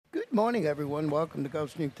Good morning, everyone. Welcome to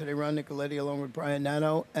Gulfstream today. Ron Nicoletti along with Brian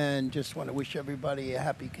Nano. And just want to wish everybody a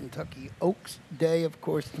happy Kentucky Oaks Day. Of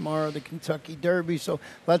course, tomorrow, the Kentucky Derby. So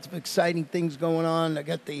lots of exciting things going on. I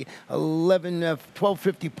got the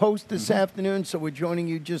 12:50 post this afternoon, so we're joining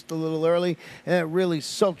you just a little early. A really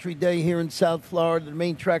sultry day here in South Florida. The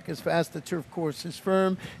main track is fast. The turf course is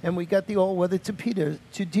firm. And we got the all-weather Tapeta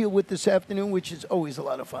to deal with this afternoon, which is always a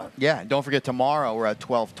lot of fun. Yeah, and don't forget tomorrow we're at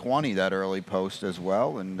 12:20, that early post as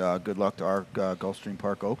well. And good luck to our Gulfstream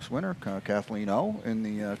Park Oaks winner, Kathleen O, in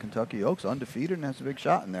the Kentucky Oaks, undefeated and has a big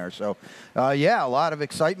shot in there. So, yeah, a lot of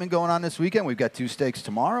excitement going on this weekend. We've got 2 stakes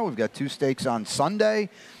tomorrow. We've got 2 stakes on Sunday,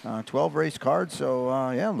 12 race cards. So,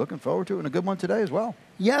 yeah, looking forward to it, and a good one today as well.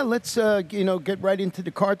 Yeah, let's get right into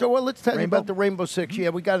the card. Well, let's tell you about the Rainbow Six. Yeah,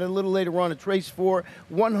 we got it a little later on. It's race 4,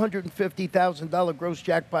 $150,000 gross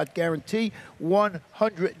jackpot guarantee,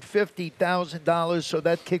 $150,000. So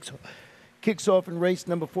that kicks off in race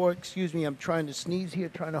number 4. Excuse me, I'm trying to sneeze here,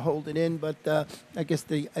 trying to hold it in, but I guess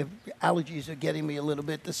the allergies are getting me a little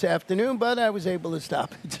bit this afternoon, but I was able to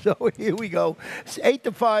stop it. So here we go. It's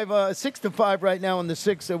 6-5 right now on the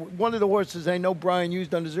 6. One of the horses I know Brian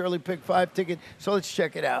used on his early pick 5 ticket, so let's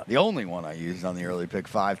check it out. The only one I used on the early pick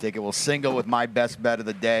 5 ticket. We'll single with my best bet of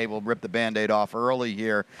the day. We'll rip the Band-Aid off early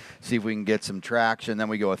here, see if we can get some traction. Then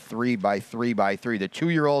we go a 3x3x3. The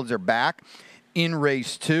 2-year-olds are back in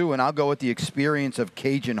race 2, and I'll go with the experience of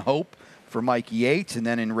Cajun Hope for Mike Yates. And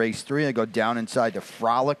then in race 3, I go down inside to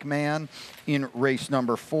Frolic Man. In race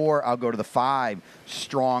number 4, I'll go to the 5,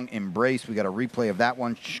 Strong Embrace. We got a replay of that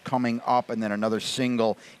one coming up, and then another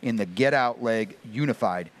single in the Get Out leg,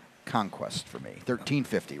 Unified Conquest for me.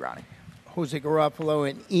 1350, Ronnie. Jose Garofalo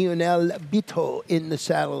and Ionel Bito in the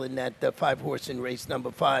saddle in that 5-horse in race number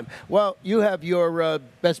 5. Well, you have your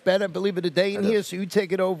best bet, I believe, of the day in here, so you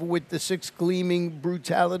take it over with the 6 Gleaming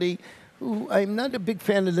Brutality. Who, I'm not a big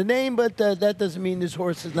fan of the name, but that doesn't mean this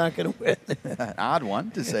horse is not going to win. An odd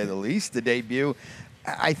one, to say the least. The debut,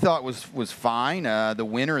 I thought was fine. The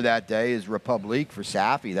winner that day is Republique for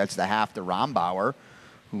Safi. That's the half to Rombauer,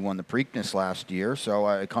 who won the Preakness last year. So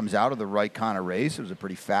it comes out of the right kind of race. It was a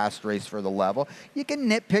pretty fast race for the level. You can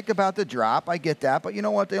nitpick about the drop. I get that. But you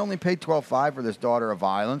know what? They only paid $12.5 for this Daughter of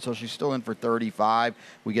Violence, so she's still in for $35.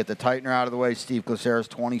 We get the tightener out of the way. Steve Glaceras,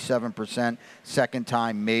 27%,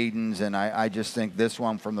 second-time maidens. And I just think this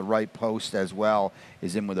one from the right post as well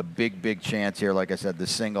is in with a big, big chance here. Like I said, the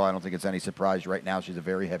single, I don't think it's any surprise right now. She's a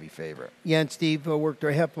very heavy favorite. Yeah, and Steve worked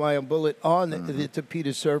her half-mile bullet on the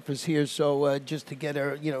Tapeta surface here, so just to get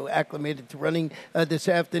her, acclimated to running this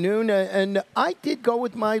afternoon. And I did go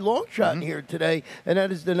with my long shot here today, and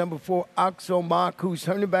that is the number 4, Oxomark, who's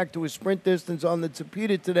turning back to a sprint distance on the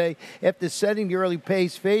Tapeta today after setting the early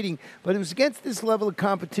pace, fading. But it was against this level of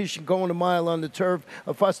competition, going a mile on the turf.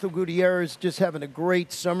 Fausto Gutierrez just having a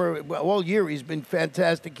great summer. Well, all year he's been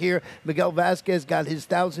fantastic here. Miguel Vasquez got his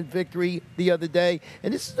 1,000th victory the other day.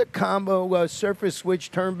 And this is a combo surface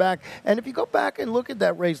switch turn back. And if you go back and look at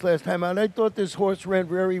that race last time out, I thought this horse ran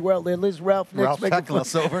very well. There, Liz Ralph next. Ralph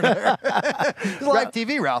Teclis over there. It's live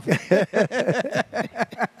TV, Ralph.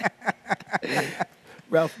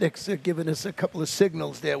 Ralph Nick's giving us a couple of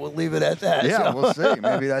signals there. We'll leave it at that. Yeah, so. We'll see.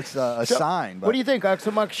 Maybe that's a sign. But. What do you think,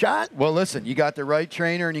 Oxomark shot? Well, listen, you got the right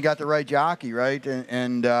trainer and you got the right jockey, right?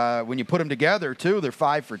 And when you put them together, too, they're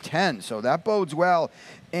 5 for 10. So that bodes well.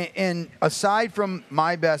 And aside from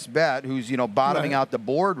my best bet, who's, bottoming out the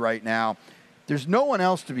board right now, there's no one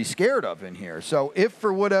else to be scared of in here. So if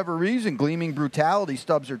for whatever reason Gleaming Brutality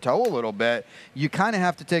stubs her toe a little bit, you kind of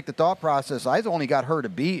have to take the thought process. I've only got her to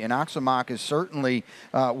beat, and Oxomark is certainly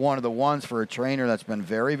one of the ones for a trainer that's been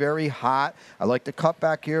very, very hot. I like the cut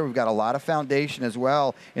back here. We've got a lot of foundation as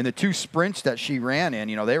well. In the 2 sprints that she ran in,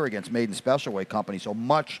 they were against Maiden Special Weight Company, so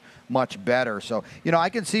much better. So, I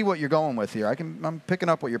can see what you're going with here. I'm picking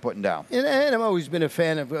up what you're putting down. And I've always been a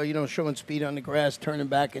fan of, showing speed on the grass, turning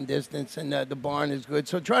back in distance, and the barn is good.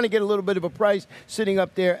 So trying to get a little bit of a price sitting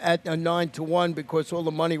up there at 9-1 because all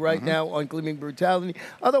the money right now on Gleaming Brutality.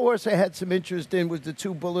 Other horse I had some interest in was the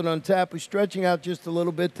 2 Bullet on Tap, who's stretching out just a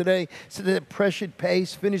little bit today. So the pressured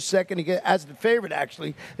pace, finished second again, as the favorite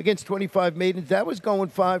actually, against 25 maidens. That was going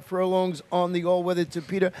 5 furlongs on the all-weather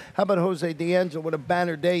Tapeta. How about Jose D'Angelo? What a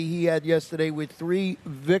banner day he had yesterday with 3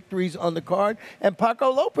 victories on the card. And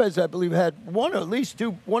Paco Lopez, I believe, had one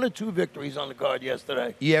or two victories on the card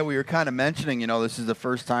yesterday. Yeah, we were kind of mentioning, this is the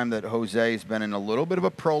first time that Jose has been in a little bit of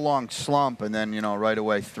a prolonged slump, and then, right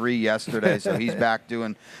away 3 yesterday. So he's back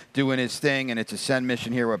doing his thing, and it's a send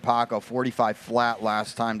mission here with Paco. 45 flat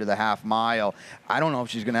last time to the half mile. I don't know if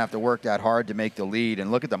she's going to have to work that hard to make the lead.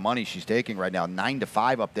 And look at the money she's taking right now,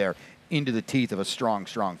 9-5 up there into the teeth of a strong,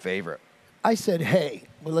 strong favorite. I said, hey,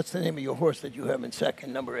 Well, what's the name of your horse that you have in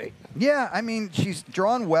second, number 8? Yeah, I mean, she's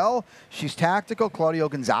drawn well. She's tactical. Claudio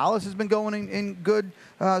Gonzalez has been going in good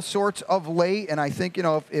sorts of late. And I think,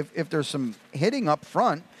 if there's some hitting up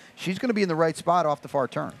front, she's going to be in the right spot off the far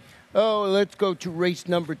turn. Oh, let's go to race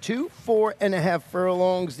number 2, 4.5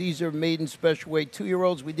 furlongs. These are maiden special weight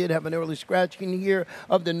 2-year-olds. We did have an early scratching here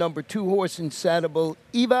of the number 2 horse, Insatiable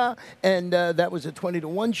Eva, and that was a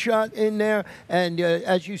 20-to-1 shot in there. And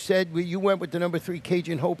as you said, you went with the number 3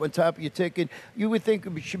 Cajun Hope on top of your ticket. You would think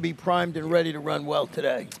it should be primed and ready to run well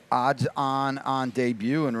today. Odds on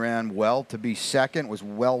debut and ran well to be second, was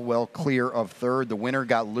well clear of third. The winner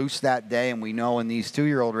got loose that day, and we know in these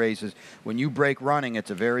 2-year-old races, when you break running,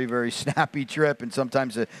 it's a very, very snappy trip, and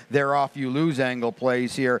sometimes they're off you lose angle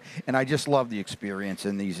plays here. And I just love the experience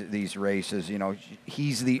in these races.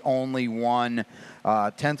 He's the only one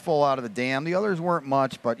 10th full out of the dam. The others weren't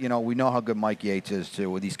much, but we know how good Mike Yates is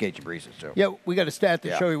too with these Cajun Breezes too. Yeah, we got a stat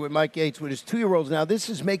to show you with Mike Yates with his 2-year-olds. Now this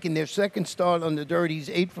is making their second start on the dirt.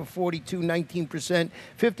 He's 8 for 42, 19%,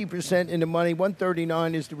 50% in the money.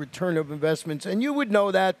 139 is the return of investments, and you would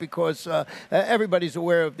know that because everybody's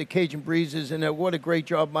aware of the Cajun Breezes and what a great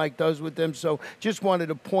job Mike does with them. So just wanted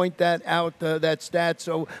to point that out, that stat.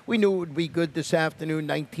 So we knew it would be good this afternoon,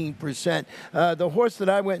 19%. The horse that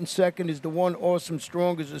I went in second is the one Awesome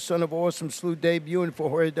Strong, is the son of Awesome Slew, debuting for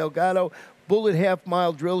Jorge Delgado. Bullet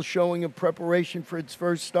half-mile drill showing in preparation for its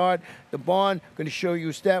first start. The barn, going to show you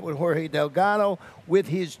a stat with Jorge Delgado with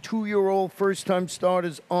his 2-year-old first-time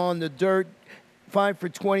starters on the dirt. 5 for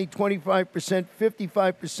 20, 25%,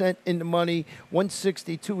 55% in the money.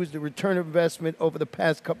 162 is the return of investment over the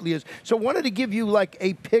past couple of years. So wanted to give you like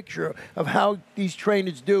a picture of how these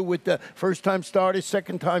trainers do with the first-time starters,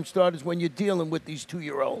 second-time starters when you're dealing with these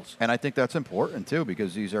 2-year-olds. And I think that's important too,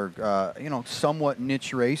 because these are somewhat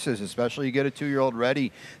niche races, especially you get a 2-year-old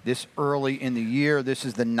ready this early in the year. This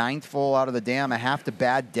is the 9th full out of the dam, a half to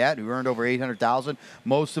Bad Debt, who earned over $800,000,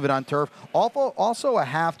 most of it on turf. Also a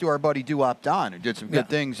half to our buddy Duop Don, did some good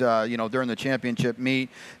things, during the championship meet,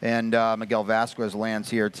 and Miguel Vasquez lands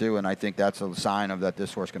here too, and I think that's a sign of that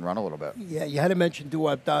this horse can run a little bit. Yeah, you had to mention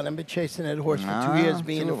Duop Don. I've been chasing that horse for 2 years,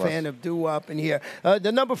 being a fan of Duop in here.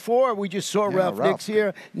 The number 4, we just saw Ralph Nix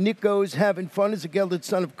here. Nico's Having Fun is a gelded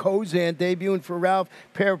son of Kozan, debuting for Ralph.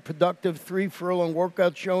 Pair of productive 3 furlong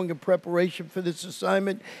workouts showing in preparation for this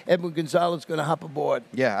assignment. Edwin Gonzalez going to hop aboard.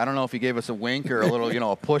 Yeah, I don't know if he gave us a wink or a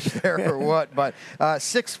little, a push there or what, but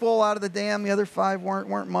 6 full out of the dam. The other 5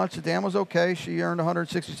 weren't much. The dam was okay. She earned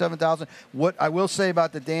 $167,000. What I will say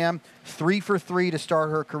about the dam, 3 for 3 to start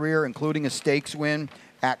her career, including a stakes win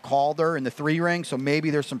at Calder in the 3 ring, so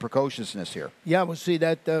maybe there's some precociousness here. Yeah, we'll see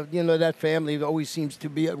that. That family always seems to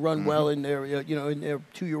be run well in their, in their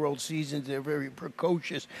 2-year-old seasons. They're very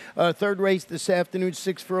precocious. Third race this afternoon,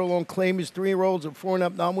 6 furlong claimers, 3-year-olds of 4 and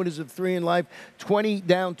up, non-winners of 3 in life, 20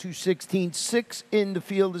 down to 16, 6 in the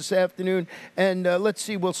field this afternoon. And let's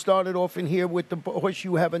see, we'll start it off in here with the horse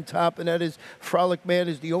you have on top, and that is Frolic Man,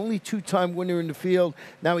 is the only 2-time winner in the field.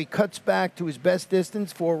 Now he cuts back to his best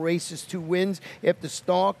distance, 4 races, 2 wins. After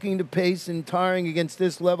stalking the pace and tiring against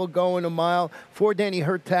this level, going a mile for Danny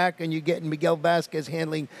Hertak, and you're getting Miguel Vasquez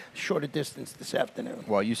handling shorter distance this afternoon.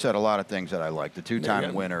 Well, you said a lot of things that I like. The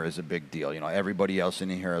 2-time winner is a big deal. Everybody else in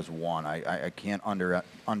here has won. I can't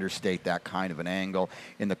understate that kind of an angle.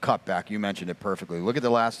 In the cutback, you mentioned it perfectly. Look at the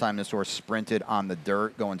last time this horse sprinted on the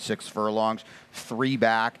dirt, going 6 furlongs, 3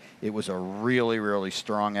 back. It was a really, really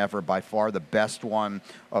strong effort, by far the best one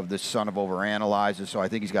of the son of Overanalyzes. So I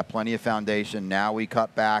think he's got plenty of foundation. Now we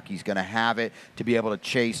cut back. He's going to have it to be able to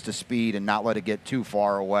chase to speed and not let it get too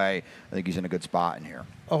far away. I think he's in a good spot in here.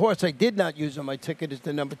 A horse I did not use on my ticket is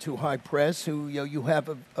the number 2 High Press, who you have,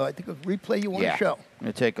 I think, a replay you want to show. I'm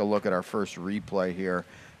going to take a look at our first replay here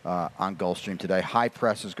on Gulfstream today. High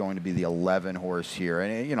Press is going to be the 11 horse here.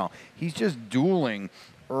 And, he's just dueling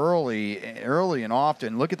early and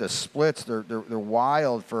often. Look at the splits. They're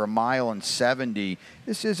wild for 1.70 miles.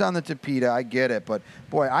 This is on the Tapeta. I get it. But,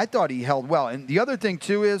 boy, I thought he held well. And the other thing,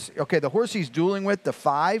 too, is, okay, the horse he's dueling with, the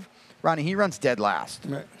 5, Ronnie, he runs dead last.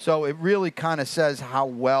 Right. So it really kind of says how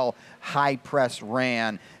well High Press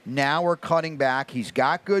ran. Now we're cutting back. He's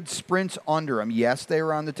got good sprints under him. Yes, they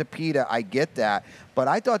were on the Tapeta. I get that. But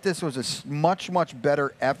I thought this was a much, much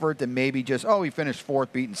better effort than maybe just, he finished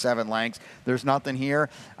 4th, beaten 7 lengths. There's nothing here.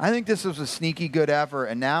 I think this was a sneaky good effort.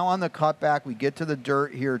 And now on the cutback, we get to the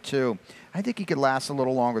dirt here, too. I think he could last a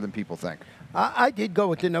little longer than people think. I did go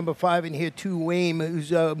with the number 5 in here, 2 Wayne,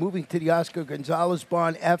 who's moving to the Oscar Gonzalez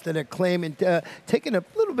barn after that claim and taking a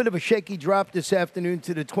little bit of a shaky drop this afternoon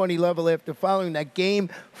to the 20 level after following that game.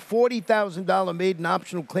 $40,000 maiden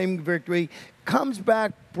optional claiming victory. Comes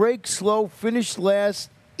back, breaks slow, finished last.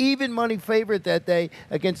 even money favorite that day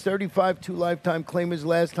against 35 two lifetime claimers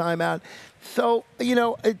last time out. So, you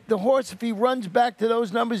know, the horse, if he runs back to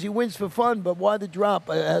those numbers, he wins for fun. But why the drop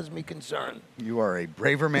has me concerned. You are a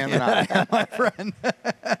braver man than I am, my friend.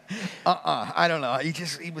 I don't know.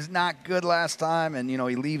 He was not good last time. And, you know,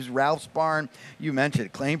 he leaves Ralph's barn. You mentioned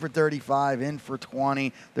it. Claim for 35, in for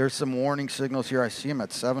 20. There's some warning signals here. I see him at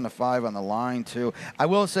 7-5 on the line, too. I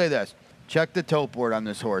will say this. Check the tote board on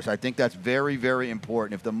this horse. I think that's very, very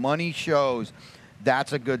important. If the money shows,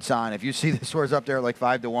 that's a good sign. If you see this horse up there like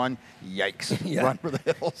 5-1, yikes. Yeah. Run for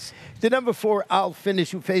the hills. The number 4, I'll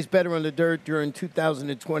Finish, who faced better on the dirt during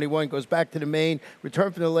 2021, goes back to the main,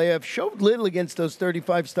 returned from the layoff, showed little against those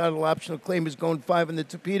 35 started optional claimers, going 5 in the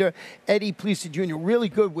Tapeta. Eddie Plessis Jr. really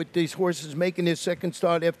good with these horses making his second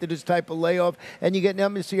start after this type of layoff. And you get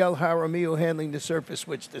Nemesi El Jaramillo handling the surface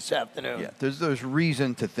switch this afternoon. Yeah, there's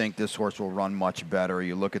reason to think this horse will run much better.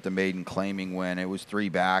 You look at the maiden claiming win, it was 3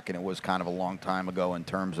 back, and it was kind of a long time ago in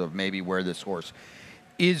terms of maybe where this horse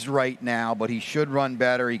is right now, but he should run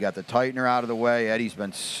better. He got the tightener out of the way. Eddie's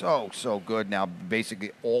been so good now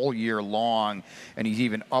basically all year long, and he's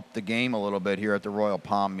even upped the game a little bit here at the Royal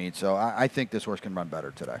Palm meet. So I think this horse can run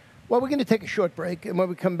better today. Well, we're going to take a short break, and when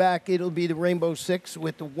we come back, it'll be the Rainbow Six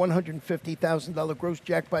with the $150,000 gross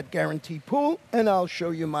jackpot guarantee pool, and I'll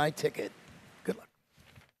show you my ticket. Good luck.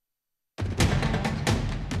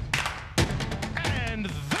 And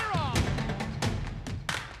they're off.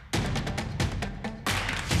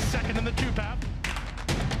 Second in the 2-path.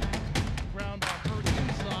 Round off first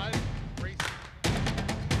inside. Race.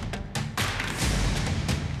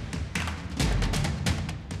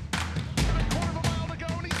 A quarter of a mile to go,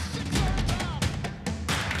 and he's 6 yards out.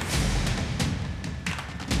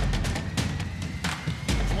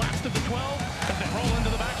 Last of the 12 as they roll into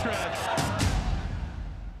the backstretch.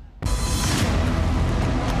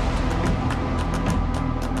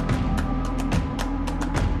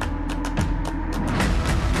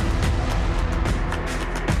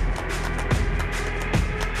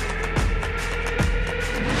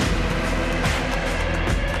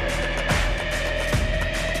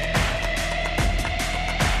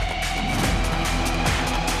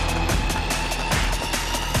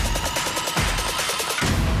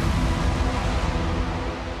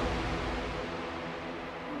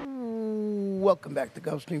 Welcome back to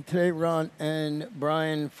Gulfstream. Today, Ron and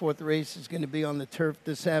Brian, 4th race is going to be on the turf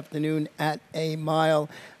this afternoon at a mile.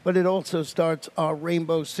 But it also starts our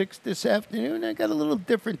Rainbow Six this afternoon. I got a little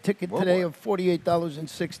different ticket today of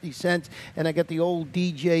 $48.60. And I got the old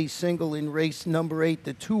DJ single in race number 8,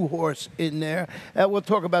 the 2-horse in there. We'll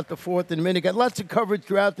talk about the 4th in a minute. Got lots of coverage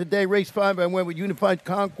throughout the day. Race 5, I went with Unified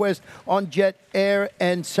Conquest on Jet Air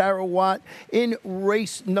and Sarawat. In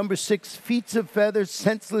race number 6, Feats of Feathers,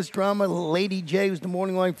 Senseless Drama, Lady J was the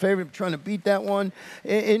morning line favorite. I'm trying to beat that one.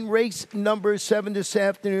 In race number 7 this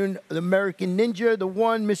afternoon, the American Ninja, the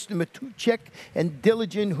 1, Mr. Matuchek, and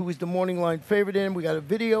Diligent, who is the morning line favorite in. We got a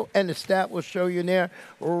video and a stat we'll show you in there.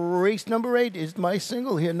 Race number 8 is my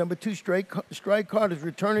single here. Number 2, Strike Card, is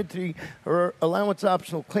returning to her allowance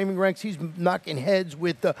optional claiming ranks. He's knocking heads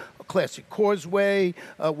with Classic Causeway,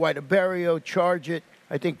 White Barrio, Charge It.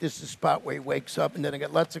 I think this is the spot where he wakes up. And then I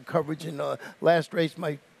got lots of coverage in the last race.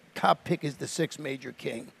 My top pick is the 6, Major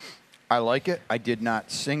King. I like it. I did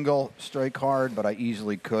not single Strike Hard, but I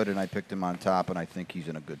easily could, and I picked him on top, and I think he's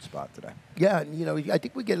in a good spot today. Yeah, and, you know, I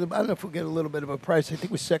think we get, I don't know if we'll get a little bit of a price. I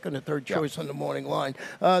think we're second or third choice on the morning line.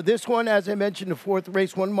 This one, as I mentioned, the 4th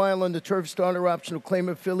race, 1 mile on the turf, starter optional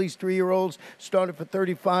claimant, fillies, 3-year-olds, started for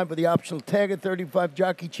 35 with the optional tag at 35,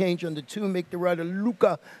 jockey change on the 2, make the rider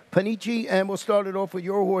Luca Panici, and we'll start it off with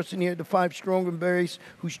your horse in here, the 5, Strong Embrace,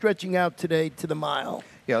 who's stretching out today to the mile.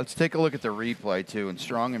 Yeah, let's take a look at the replay, too. And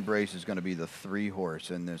Strong Embrace is going to be the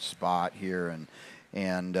 3-horse in this spot here.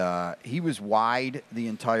 And he was wide the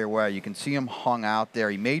entire way. You can see him hung out there.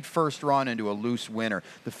 He made first run into a loose winner.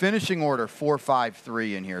 The finishing order,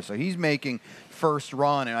 4-5-3 in here. So he's making first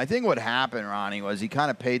run. And I think what happened, Ronnie, was he kind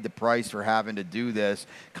of paid the price for having to do this,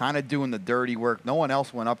 kind of doing the dirty work. No one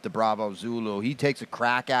else went up to Bravo Zulu. He takes a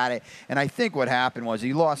crack at it. And I think what happened was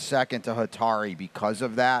he lost second to Hatari because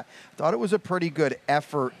of that. Thought it was a pretty good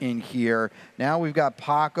effort in here. Now we've got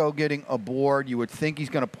Paco getting aboard. You would think he's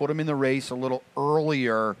going to put him in the race a little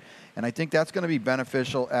earlier. And I think that's going to be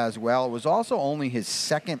beneficial as well. It was also only his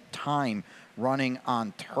second time running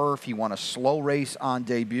on turf. He won a slow race on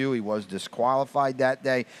debut. He was disqualified that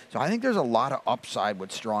day. So I think there's a lot of upside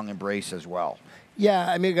with Strong Embrace as well.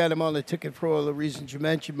 Yeah, I mean, I got him on the ticket for all the reasons you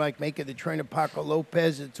mentioned. Mike Maker, the trainer, Paco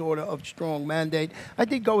Lopez. It's Order of Strong Mandate. I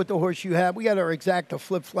did go with the horse you have. We got our exacta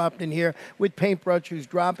flip-flopped in here with Paintbrush, who's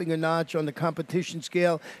dropping a notch on the competition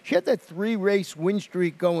scale. She had that 3-race win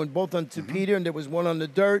streak going, both on Tapeta, and there was one on the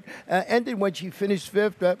dirt. Ended when she finished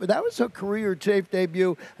 5th. But that was her career tape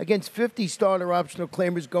debut against 50 starter optional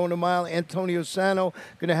claimers going a mile. Antonio Sano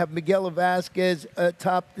going to have Miguel Vasquez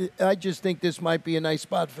top. I just think this might be a nice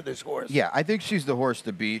spot for this horse. Yeah, I think she's the horse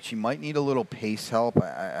to beat. She might need a little pace help.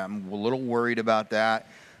 I'm a little worried about that.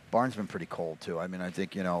 Barn's been pretty cold, too. I mean, I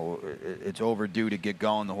think, it's overdue to get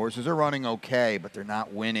going. The horses are running okay, but they're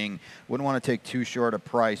not winning. Wouldn't want to take too short a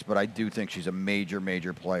price, but I do think she's a major,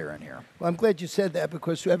 major player in here. Well, I'm glad you said that,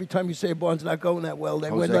 because every time you say Barn's not going that well,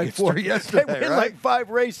 they win like four yesterday, they win right? like 5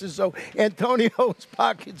 races, so Antonio's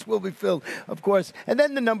pockets will be filled, of course. And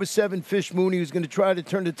then the number 7, Fish Mooney, who's going to try to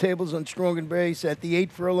turn the tables on Strong and Brace at the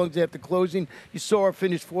 8 furlongs after closing. You saw her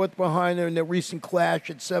finish 4th behind her in the recent clash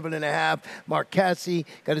at 7.5. Mark Cassie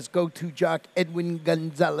got his go-to jock Edwin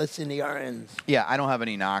Gonzalez in the RNs. Yeah, I don't have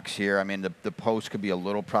any knocks here. I mean, the post could be a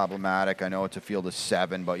little problematic. I know it's a field of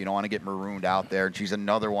 7, but you don't want to get marooned out there. And she's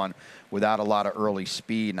another one without a lot of early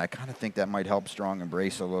speed, and I kind of think that might help Strong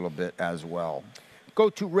Embrace a little bit as well. Go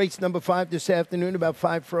to race number 5 this afternoon, about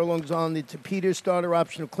 5 furlongs on the Tapeta. Starter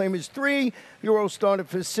optional claimers 3-year-old started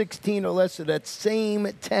for 16 or less, so that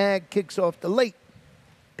same tag kicks off the late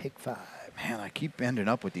pick 5. Man, I keep ending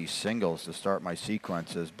up with these singles to start my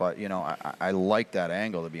sequences, but, I like that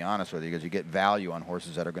angle, to be honest with you, because you get value on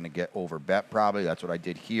horses that are going to get over bet probably. That's what I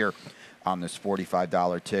did here on this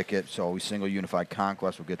 $45 ticket. So we single Unified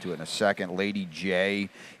Conquest. We'll get to it in a second. Lady J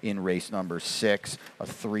in race number 6, a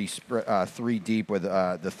 3 deep with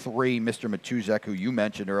the 3, Mr. Matuzek, who you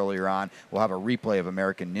mentioned earlier on. We'll have a replay of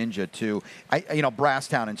American Ninja too.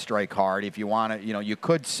 Brasstown and Strike Hard. If you want to, you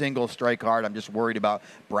could single Strike Hard. I'm just worried about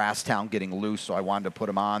Brasstown getting loose, so I wanted to put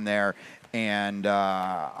him on there. And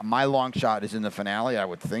my long shot is in the finale. I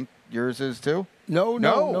would think yours is too. No.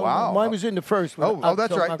 Wow. Mine was in the first. Oh,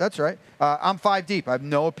 that's right. That's right. I'm 5 deep. I have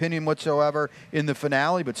no opinion whatsoever in the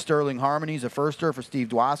finale, but Sterling Harmony's a firster for Steve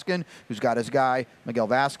Dwoskin, who's got his guy, Miguel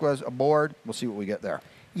Vasquez, aboard. We'll see what we get there.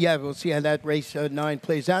 Yeah, we'll see how that race 9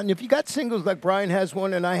 plays out. And if you got singles like Brian has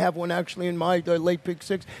one, and I have one actually in my late pick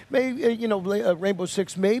 6, maybe, Rainbow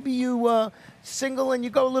 6, maybe you single and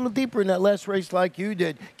you go a little deeper in that last race like you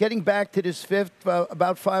did. Getting back to this 5th,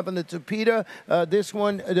 about 5 on the Tapeta. This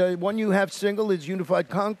one, the one you have single is Unified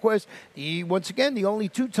Conquest. Once again, the only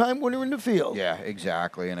 2-time winner in the field. Yeah,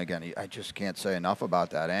 exactly. And again, I just can't say enough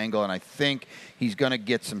about that angle. And I think he's going to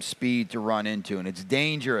get some speed to run into. And it's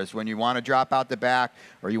dangerous when you want to drop out the back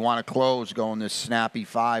or you want to close going this snappy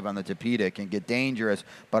 5 on the Tapeta. It can get dangerous.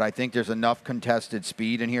 But I think there's enough contested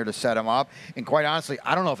speed in here to set him up. And quite honestly,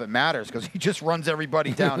 I don't know if it matters because he just runs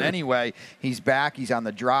everybody down anyway. He's back. He's on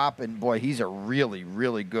the drop. And, boy, he's a really,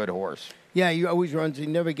 really good horse. Yeah, he always runs. He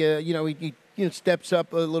never get, he steps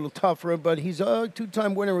up a little tougher, but he's a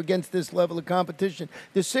 2-time winner against this level of competition.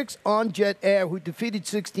 The 6 On Jet Air, who defeated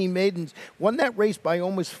 16 maidens, won that race by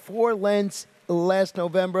almost 4 lengths last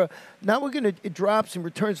November. Now we're going to, it drops and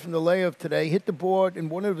returns from the layoff today, hit the board in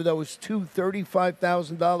one of those 2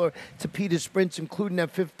 $35,000 Tapeta sprints, including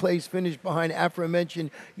that 5th place finish behind aforementioned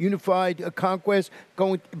Unified Conquest,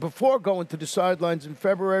 before going to the sidelines in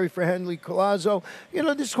February for Henry Colazzo.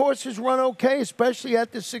 This horse has run okay, especially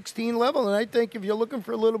at the 16 level, and I think if you're looking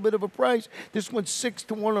for a little bit of a price, this one's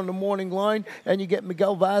 6-1 on the morning line, and you get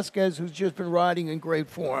Miguel Vasquez, who's just been riding in great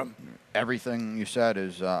form. Everything you said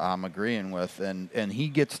is I'm agreeing with, and he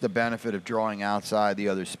gets the benefit of drawing outside the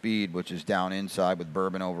other speed, which is down inside with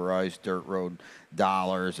Bourbon over Ice, Dirt Road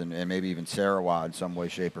Dollars, and maybe even Sarawak in some way,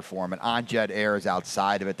 shape, or form. And On Jet Air is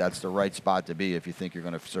outside of it. That's the right spot to be if you think you're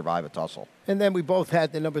going to survive a tussle. And then we both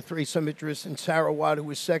had the number 3 Summitress and Sarawak, who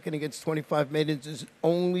was second against 25 maidens, his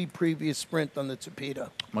only previous sprint on the Tapeta.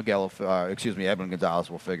 Edwin Gonzalez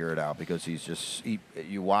will figure it out because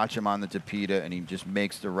you watch him on the Tapeta and he just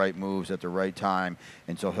makes the right moves at the right time.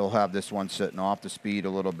 And so he'll have this one sitting off the speed a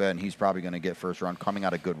little bit, and he's probably going to get first run coming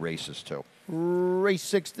out of good races too. Race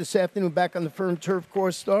 6 this afternoon, back on the firm turf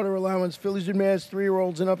course. Starter allowance, fillies and mares,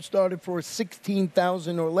 3-year-olds and up, started for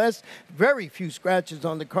 $16,000 or less. Very few scratches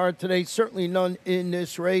on the card today, certainly none in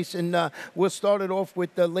this race. And we'll start it off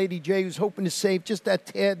with Lady J, who's hoping to save just that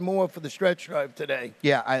tad more for the stretch drive today.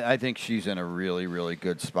 Yeah, I think she's in a really, really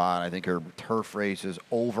good spot. I think her turf races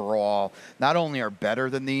overall not only are better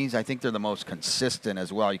than these, I think they're the most consistent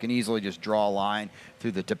as well. You can easily just draw a line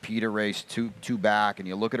through the Tapeta race, two back, and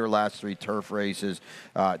you look at her last 3 turf races,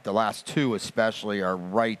 the last 2 especially are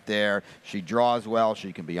right there. She draws well.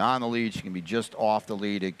 She can be on the lead. She can be just off the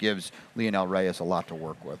lead. It gives Leonel Reyes a lot to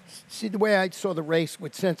work with. See, the way I saw the race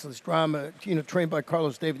with Senseless Drama, trained by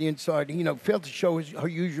Carlos David the inside, failed to show her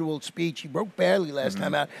usual speed. She broke badly last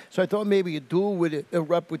time out, so I thought maybe a duel would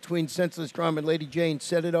erupt between Senseless Drama and Lady Jane.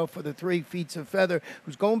 Set it up for the 3 Feats of Feather,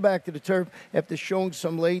 who's going back to the turf after showing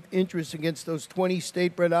some late interest against those 20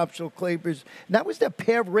 state-bred optional claimers. And that was their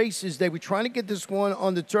pair of races. They were trying to get this one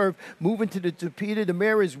on the turf, moving to the Tapeta. The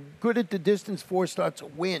mare is good at the distance, 4 starts a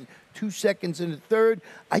win. 2 seconds in the third.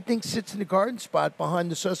 I think sits in the garden spot behind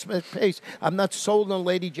the suspect pace. I'm not sold on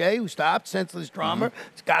Lady J, who stopped. Senseless Drama.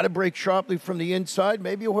 It's got to break sharply from the inside.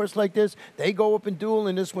 Maybe a horse like this, they go up and duel,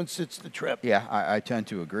 and this one sits the trip. Yeah, I tend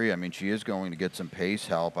to agree. I mean, she is going to get some pace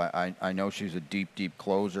help. I know she's a deep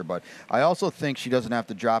closer, but I also think she doesn't have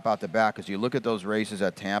to drop out the back, because you look at those races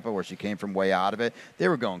at Tampa where she came from way out of it, they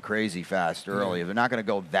were going crazy fast early. They're not going to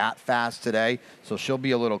go that fast today, so she'll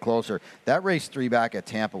be a little closer. That race 3 back at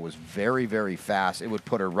Tampa was very fast. It would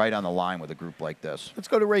put her right on the line with a group like this. Let's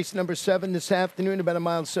go to race number 7 this afternoon, about 1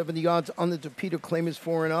 mile 70 yards on the Tapeta. Claim is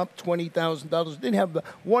 4 and up, $20,000. Didn't have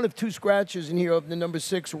 1 of 2 scratches in here of the number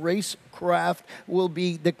 6 Racecraft. Will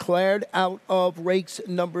be declared out of race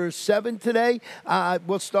number 7 today.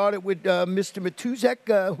 We'll start it with Mr.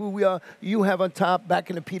 Matuzek, who you have on top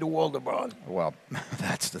back in the Peter Waldebron. Well,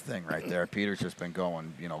 that's the thing right there. Peter's just been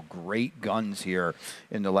going, great guns here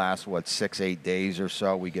in the last, 6-8 days or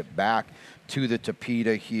so. We get back to the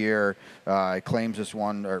Tapeta here. It claims this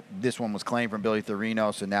one was claimed from Billy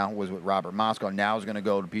Therinos, and now it was with Robert Moscow. Now is going to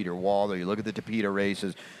go to Peter Waldo. You look at the Tapeta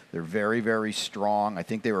races, they're very strong. I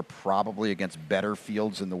think they were probably against better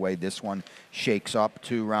fields in the way this one shakes up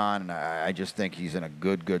to, Ron. And I just think he's in a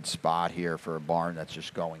good spot here for a barn that's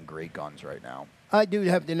just going great guns right now. I do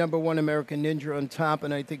have the number 1 American Ninja on top,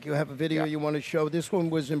 and I think you have a video you want to show. This one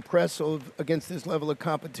was impressive against this level of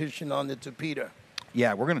competition on the Tapeta.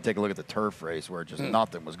 Yeah, we're going to take a look at the turf race where just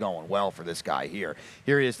nothing was going well for this guy here.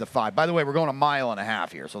 Here he is, the 5. By the way, we're going 1.5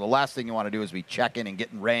 miles here, so the last thing you want to do is be checking and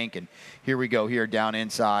getting rank, and here we go here down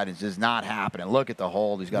inside. It's just not happening. Look at the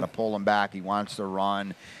hold. He's got to pull him back. He wants to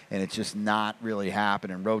run, and it's just not really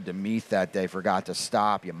happening. Rode to Meath that day, forgot to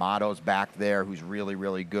stop. Yamato's back there, who's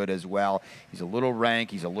really good as well. He's a little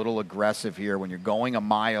rank. He's a little aggressive here. When you're going 1.5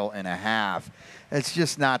 miles, it's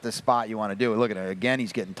just not the spot you want to do. Look at it. Again,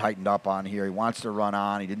 he's getting tightened up on here. He wants to run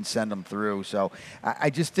on. He didn't send him through. So I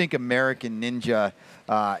just think American Ninja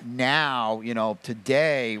now,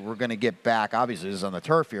 today we're going to get back. Obviously, this is on the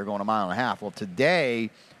turf here going 1.5 miles. Well, today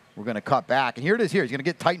we're going to cut back. And here it is here. He's going to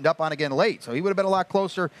get tightened up on again late. So he would have been a lot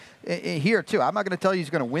closer here, too. I'm not going to tell you he's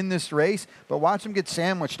going to win this race, but watch him get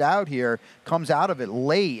sandwiched out here. Comes out of it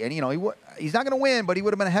late. And, he's not going to win, but he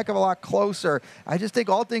would have been a heck of a lot closer. I just think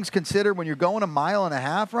all things considered, when you're going 1.5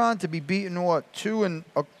 miles, Ron, to be beaten,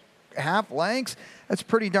 2.5 lengths, that's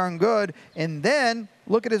pretty darn good. And then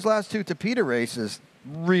look at his last 2 Tapeta races.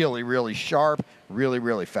 Really sharp,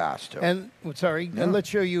 really fast, too. And let's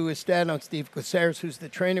show you a stat on Steve Caceres, who's the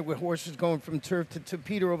trainer with horses going from turf to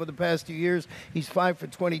Tapeta over the past 2 years. He's 5 for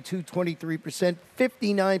 22, 23%,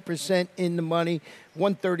 59% in the money.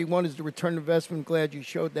 131 is the return investment. Glad you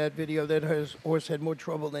showed that video. That horse had more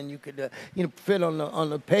trouble than you could fit on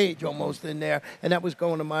the page almost in there, and that was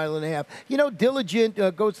going 1.5 miles.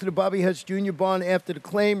 Diligent goes to the Bobby Hess Jr. barn after the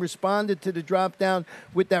claim, responded to the drop down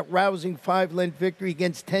with that rousing 5-length victory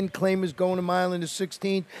against 10 claimers going 1 mile in the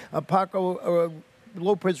 16th. Paco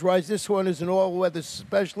Lopez Rise. This one is an all-weather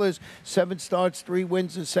specialist. 7 starts, 3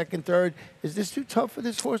 wins in second, third. Is this too tough for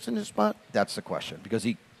this horse in this spot? That's the question, because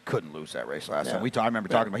he couldn't lose that race last time. I remember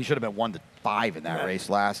talking about he should have been 1-5 in that race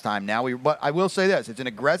last time. But I will say this: it's an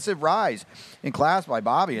aggressive rise in class by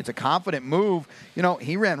Bobby. It's a confident move.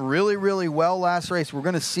 He ran really well last race. We're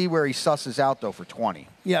going to see where he susses out though for 20.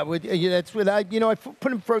 Yeah, that's what I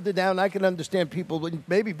put him further down. I can understand people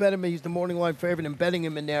maybe bet him. He's the morning line favorite and betting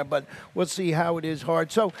him in there, but we'll see how it is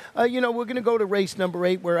hard. So, we're going to go to race number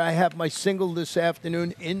 8, where I have my single this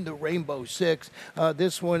afternoon in the Rainbow 6.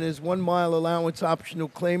 This one is 1 mile allowance optional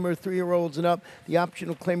claimer, 3-year-olds and up. The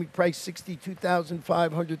optional claiming price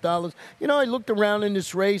 $62,500. I looked around in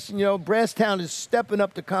this race, and Brasstown is stepping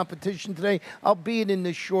up the competition today, albeit in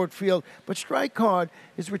this short field. But Strike Hard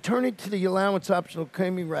is returning to the allowance optional claim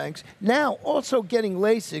claiming ranks. Now also getting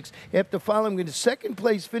Lasix after following in the second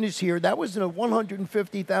place finish here. That was in a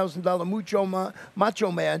 $150,000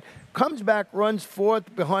 Macho Man. Comes back, runs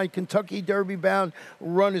fourth behind Kentucky Derby-bound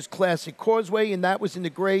runners Classic Causeway, and that was in the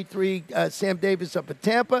Grade 3 Sam Davis up at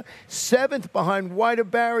Tampa. Seventh behind Whiter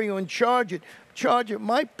Barry on Charge It.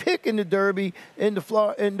 My pick in the Derby, in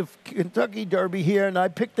the Kentucky Derby here, and I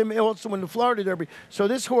picked him also in the Florida Derby. So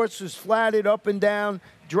this horse was flatted up and down,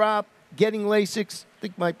 drop, getting Lasix. I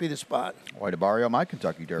think might be the spot. White Barrio, my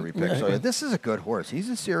Kentucky Derby pick. So this is a good horse. He's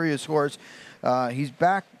a serious horse. He's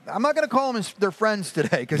back. I'm not going to call him their friends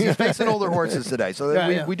today because he's facing older horses today.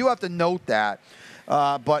 So we do have to note that.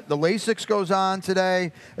 But the Lasix goes on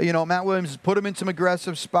today. You know, Matt Williams has put him in some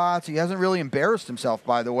aggressive spots. He hasn't really embarrassed himself,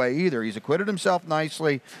 by the way, either. He's acquitted himself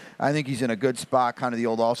nicely. I think he's in a good spot, kind of the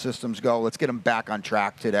old all systems go. Let's get him back on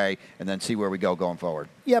track today and then see where we go going forward.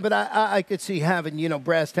 Yeah, but I could see having, you know,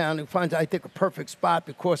 Brasstown, who finds, I think, a perfect spot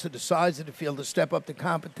because of the size of the field to step up the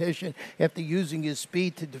competition after using his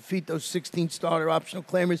speed to defeat those 16-starter optional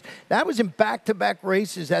claimers. That was in back-to-back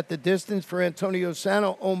races at the distance for Antonio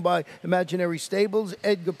Sano, owned by Imaginary Stables.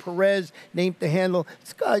 Edgar Perez named the handle.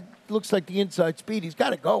 This guy looks like the inside speed. He's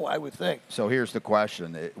got to go, I would think. So here's the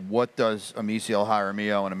question. What does Amicio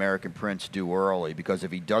Jaramillo and American Prince do early? Because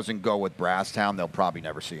if he doesn't go with Brasstown, they'll probably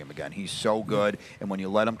never see him again. He's so good, and when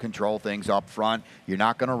you let him control things up front, you're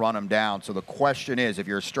not going to run him down. So the question is, if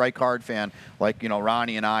you're a strike hard fan like, you know,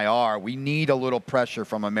 Ronnie and I are, we need a little pressure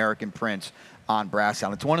from American Prince on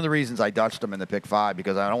Brasstown. It's one of the reasons I dutched him in the pick 5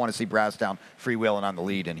 because I don't want to see Brasstown freewheeling on the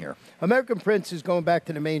lead in here. American Prince is going back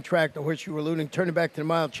to the main track, the horse you were alluding, turning back to the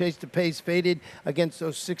mile, chased the pace, faded against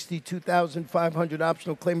those 62,500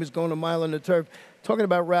 optional claimers going a mile on the turf. Talking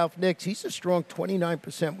about Ralph Nix, he's a strong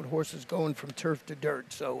 29% with horses going from turf to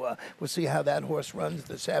dirt. So we'll see how that horse runs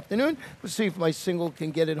this afternoon. We'll see if my single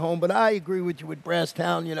can get it home. But I agree with you with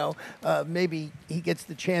Brasstown. You know, maybe he gets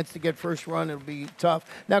the chance to get first run. It'll be tough.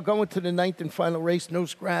 Now going to the 9th and final race, no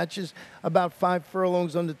scratches, about 5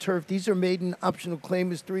 furlongs on the turf. These are maiden optional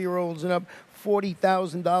claimers, 3-year-olds and up.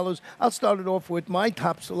 $40,000. I'll start it off with my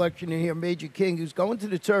top selection in here, Major King, who's going to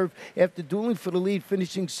the turf after dueling for the lead,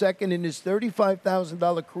 finishing second in his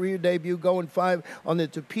 $35,000 career debut, going 5 on the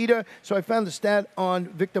Tapeta. So I found the stat on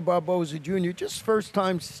Victor Barboza Jr., just first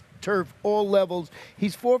time turf, all levels.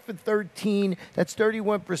 He's 4 for 13. That's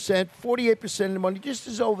 31%, 48% of the money, just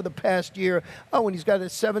as over the past year. Oh, and he's got a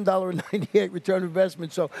 $7.98 return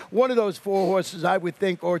investment. So one of those 4 horses, I would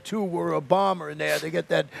think, or 2 were a bomber in there. They get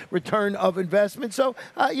that return of investment. So,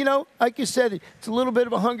 you know, like you said, it's a little bit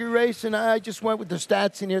of a hungry race, and I just went with the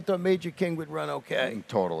stats in here. Thought Major King would run okay. I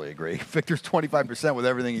totally agree. Victor's 25% with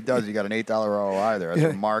everything he does. You got an $8 ROI there.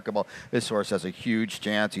 That's remarkable. This horse has a huge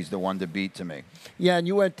chance. He's the one to beat to me. Yeah, and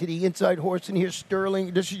you went to the inside horse in here,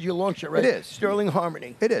 Sterling. This is your long shot, right? It is. Sterling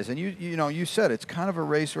Harmony. It is. And you know, you said it's kind of a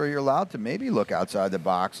race where you're allowed to maybe look outside the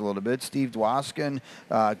box a little bit. Steve Dwoskin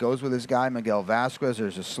goes with his guy, Miguel Vasquez.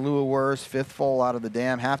 There's a slew of worse. 5th foal out of the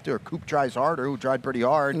dam. Have to, or Coop tries harder, who tried pretty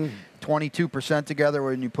hard. 22% together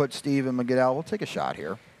when you put Steve and Miguel. We'll take a shot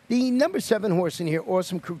here. The number 7 horse in here,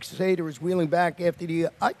 Awesome Crusader, is wheeling back after the,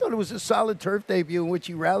 I thought it was a solid turf debut in which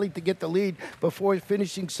he rallied to get the lead before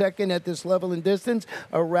finishing second at this level and distance.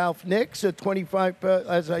 Ralph Nix, 25,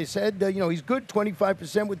 as I said, you know, he's good,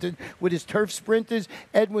 25% with his turf sprinters.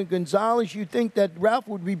 Edwin Gonzalez, you think that Ralph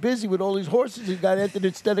would be busy with all these horses he got entered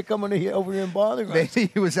instead of coming over here and bothering us.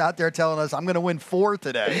 Maybe he was out there telling us, I'm going to win 4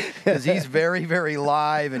 today, because he's very, very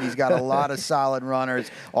live, and he's got a lot of solid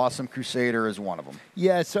runners. Awesome Crusader is one of them.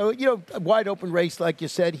 Yeah, so, you know, a wide open race, like you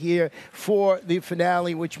said here, for the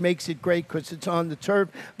finale, which makes it great because it's on the turf.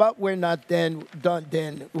 But we're not done.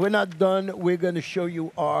 We're not done. We're going to show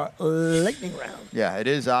you our lightning round. Yeah, it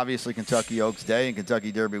is obviously Kentucky Oaks Day and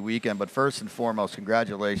Kentucky Derby weekend. But first and foremost,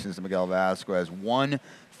 congratulations to Miguel Vasquez.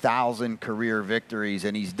 1,000 career victories,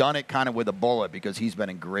 and he's done it kind of with a bullet because he's been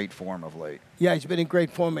in great form of late. Yeah, he's been in great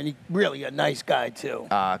form, and he's really a nice guy, too.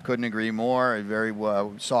 Couldn't agree more. Very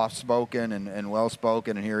soft-spoken and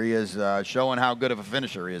well-spoken, and here he is showing how good of a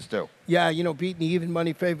finisher he is, too. Yeah, you know, beating the even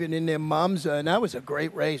money favorite in their Mamza, and that was a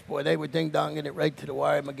great race. Boy, they were ding-donging it right to the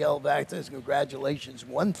wire. Miguel Vasquez, congratulations,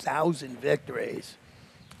 1,000 victories.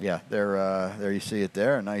 Yeah, there you see it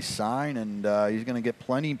there, a nice sign, and he's going to get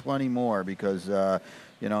plenty more because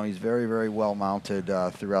you know, he's very, very well mounted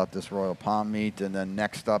throughout this Royal Palm meet. And then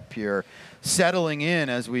next up here, settling in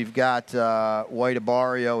as we've got White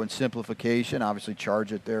Abario and Simplification. Obviously,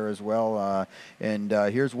 Charge It there as well. And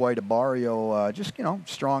here's White Abario, just, you know,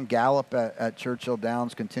 strong gallop at Churchill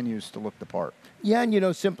Downs, continues to look the part. Yeah, and, you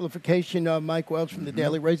know, Simplification, Mike Welch from the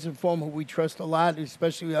Daily Racing Form, who we trust a lot,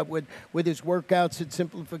 especially with his workouts at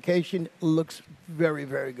Simplification, looks very,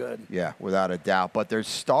 very good. Yeah, without a doubt. But there's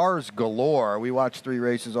stars galore. We watched 3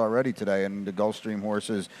 races already today, and the Gulfstream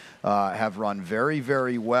horses have run very,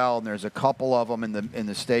 very well. And there's a couple of them in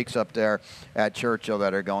the stakes up there at Churchill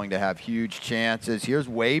that are going to have huge chances. Here's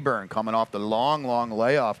Weyburn coming off the long, long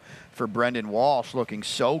layoff for Brendan Walsh, looking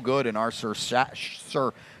so good in our Sir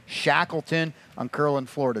Shackleton on Curlin,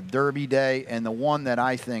 Florida Derby Day. And the one that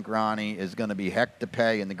I think, Ronnie, is going to be heck to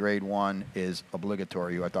pay in the Grade 1 is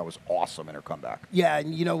Obligatory, who I thought was awesome in her comeback. Yeah,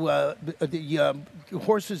 and the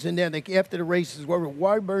horses in there, after the races,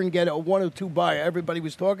 Wyburn get a 102 buyer. Everybody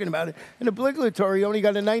was talking about it. And Obligatory only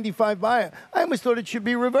got a 95 buyer. I almost thought it should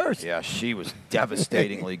be reversed. Yeah, she was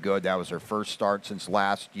devastatingly good. That was her first start since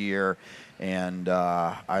last year. And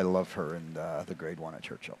I love her in the Grade 1 at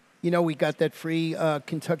Churchill. You know, we got that free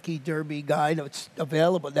Kentucky Derby guide. It's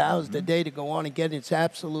available. Now is the day to go on and get it. It's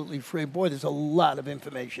absolutely free. Boy, there's a lot of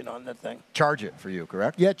information on that thing. Charge it for you,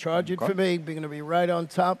 correct? Yeah, charge it for me. We're going to be right on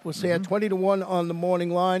top. We'll say at 20-1 on the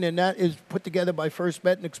morning line, and that is put together by First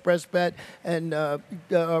Bet and Express Bet. And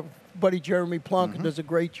buddy Jeremy Plonker does a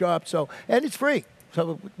great job. And it's free.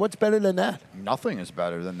 So what's better than that? Nothing is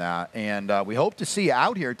better than that. And we hope to see you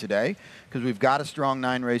out here today because we've got a strong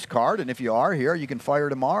 9-race card. And if you are here, you can fire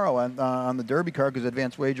tomorrow on the Derby card because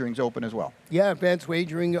advanced wagering is open as well. Yeah, advanced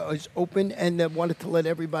wagering is open. And wanted to let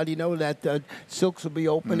everybody know that Silks will be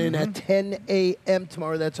opening at 10 a.m.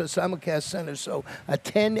 tomorrow. That's our simulcast center. So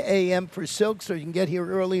 10 a.m. for Silks. So you can get here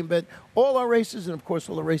early and bet all our races and, of course,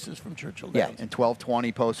 all the races from Churchill Downs. Yeah, and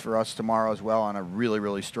 12:20 post for us tomorrow as well on a really,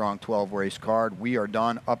 really strong 12-race card. We are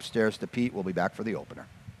done. Upstairs to Pete. We'll be back for the opener.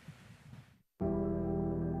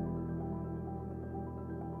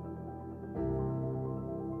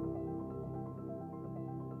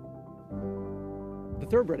 The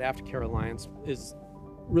Thoroughbred Aftercare Alliance is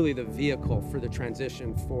really the vehicle for the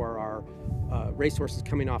transition for our racehorses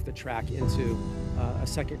coming off the track into a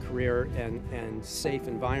second career and safe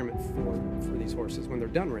environment for these horses when they're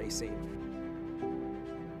done racing.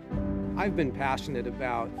 I've been passionate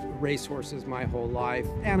about racehorses my whole life,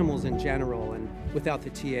 animals in general, and without the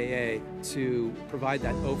TAA to provide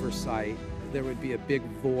that oversight, there would be a big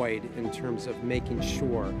void in terms of making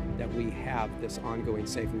sure that we have this ongoing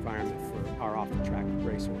safe environment for our off-the-track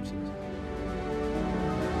racehorses.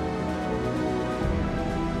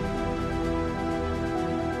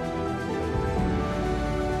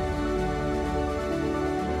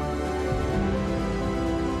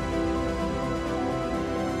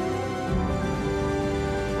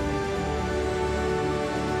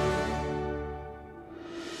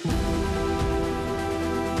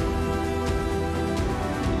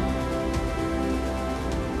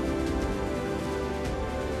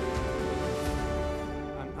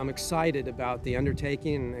 I'm excited about the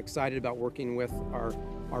undertaking and excited about working with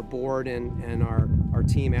our board and our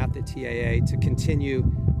team at the TAA to continue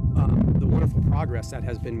the wonderful progress that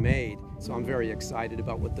has been made. So I'm very excited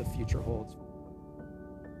about what the future holds.